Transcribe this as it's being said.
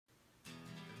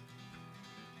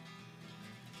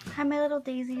Hi my little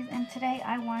daisies, and today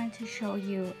I wanted to show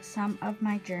you some of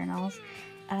my journals.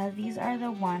 These are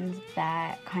the ones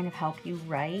that kind of help you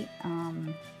write.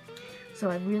 So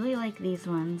I really like these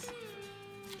ones.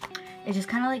 It just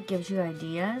kind of like gives you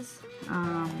ideas.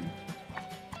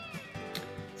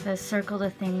 Says circle the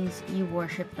things you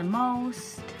worship the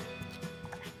most.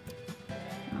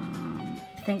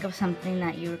 Think of something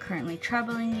that you are currently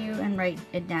troubling you and write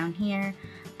it down here.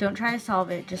 Don't try to solve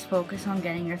it, just focus on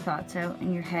getting your thoughts out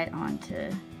in your head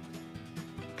onto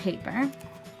paper.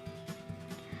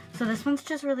 So this one's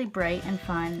just really bright and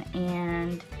fun,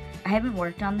 and I haven't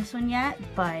worked on this one yet,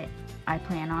 but I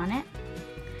plan on it.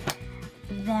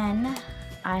 Then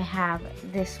I have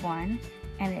this one,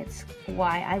 and it's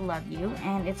Why I Love You,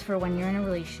 and it's for when you're in a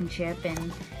relationship,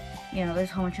 and you know, there's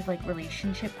a whole bunch of like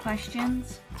relationship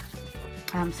questions.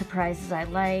 Surprises I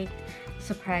like,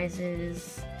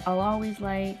 surprises I'll always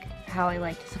like, how I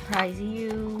like to surprise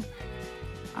you,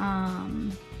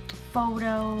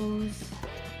 photos,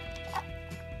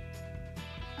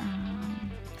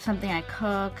 something I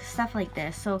cook, stuff like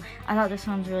this. So I thought this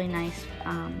one's really nice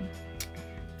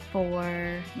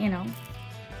for, you know,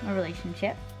 a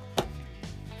relationship.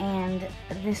 And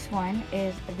this one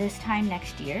is this time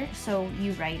next year. So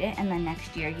you write it, and then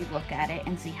next year you look at it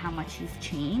and see how much you've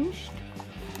changed.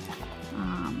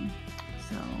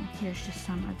 So here's just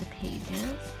some of the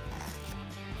pages.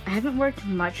 I haven't worked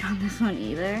much on this one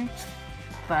either,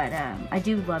 but I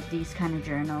do love these kind of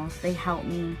journals. They help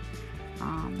me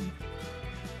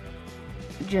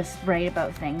just write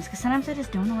about things, because sometimes I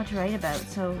just don't know what to write about.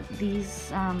 So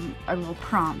these are little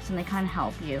prompts, and they kind of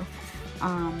help you.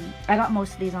 I got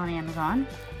most of these on Amazon,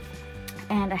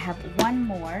 and I have one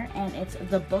more, and it's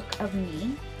The Book of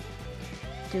Me.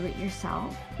 Do it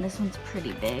yourself. This one's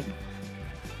pretty big.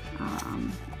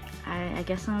 I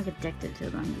guess I'm like addicted to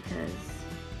them because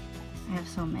I have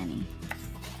so many.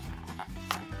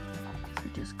 So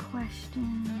just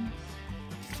questions.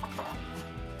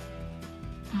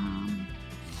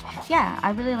 Yeah,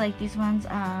 I really like these ones.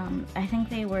 I think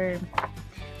they were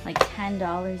like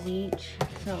 $10 each.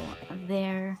 So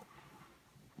there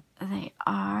they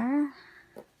are.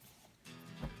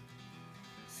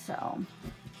 So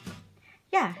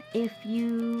yeah, if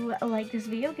you like this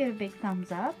video, give it a big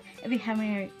thumbs up. If you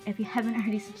haven't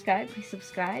already subscribed, please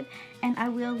subscribe. And I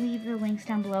will leave the links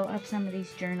down below of some of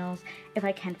these journals if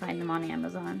I can find them on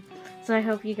Amazon. So I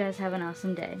hope you guys have an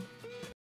awesome day.